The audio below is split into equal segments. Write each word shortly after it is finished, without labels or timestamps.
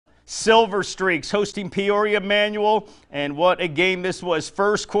Silver Streaks hosting Peoria Manual, and what a game this was.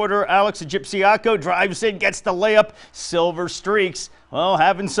 First quarter, Alex Egyptiaco drives in, gets the layup. Silver Streaks, well,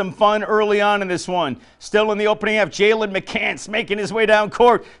 having some fun early on in this one. Still in the opening half, Jalen McCants making his way down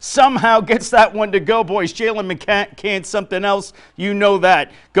court. Somehow gets that one to go, boys. Jalen McCants, something else. You know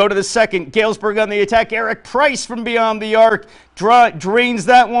that. Go to the second. Galesburg on the attack. Eric Price from beyond the arc drains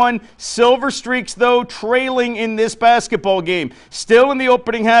that one. Silver Streaks, though, trailing in this basketball game. Still in the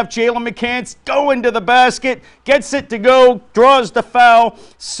opening half, Jalen McCants going to the basket, gets it to go, draws the foul.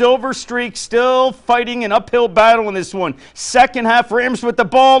 Silver Streaks still fighting an uphill battle in this one. Second half, Rams with the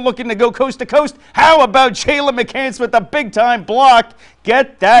ball, looking to go coast to coast. How about Jalen McCants with a big-time block?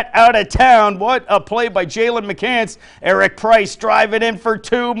 Get that out of town. What a play by Jalen McCants. Eric Price driving in for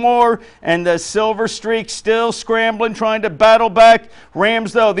two more, and the Silver Streak still scrambling, trying to battle back.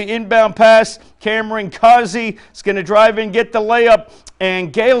 Rams, though, the inbound pass. Cameron Causey is going to drive in, get the layup,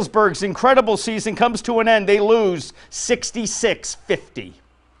 and Galesburg's incredible season comes to an end. They lose 66-50.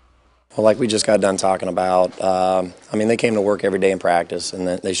 Well, like we just got done talking about, I mean, they came to work every day in practice, and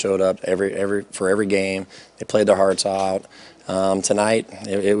they showed up for every game. They played their hearts out. Tonight,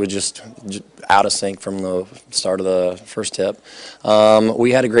 it was just out of sync from the start of the first tip.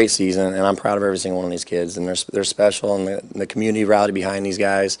 We had a great season, and I'm proud of every single one of these kids. And they're special, and the community rallied behind these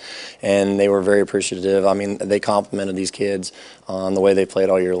guys, and they were very appreciative. I mean, they complimented these kids on the way they played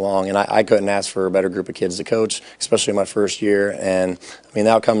all year long, and I couldn't ask for a better group of kids to coach, especially my first year. And I mean,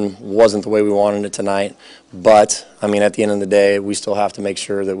 the outcome wasn't the way we wanted it tonight, but I mean, at the end of the day, we still have to make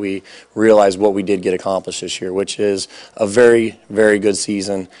sure that we realize what we did get accomplished this year, which is a very, very good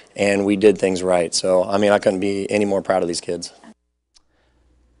season, and we did things right. So, I mean, I couldn't be any more proud of these kids.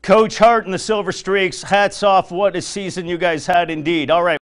 Coach Hart and the Silver Streaks, hats off. What a season you guys had indeed. All right.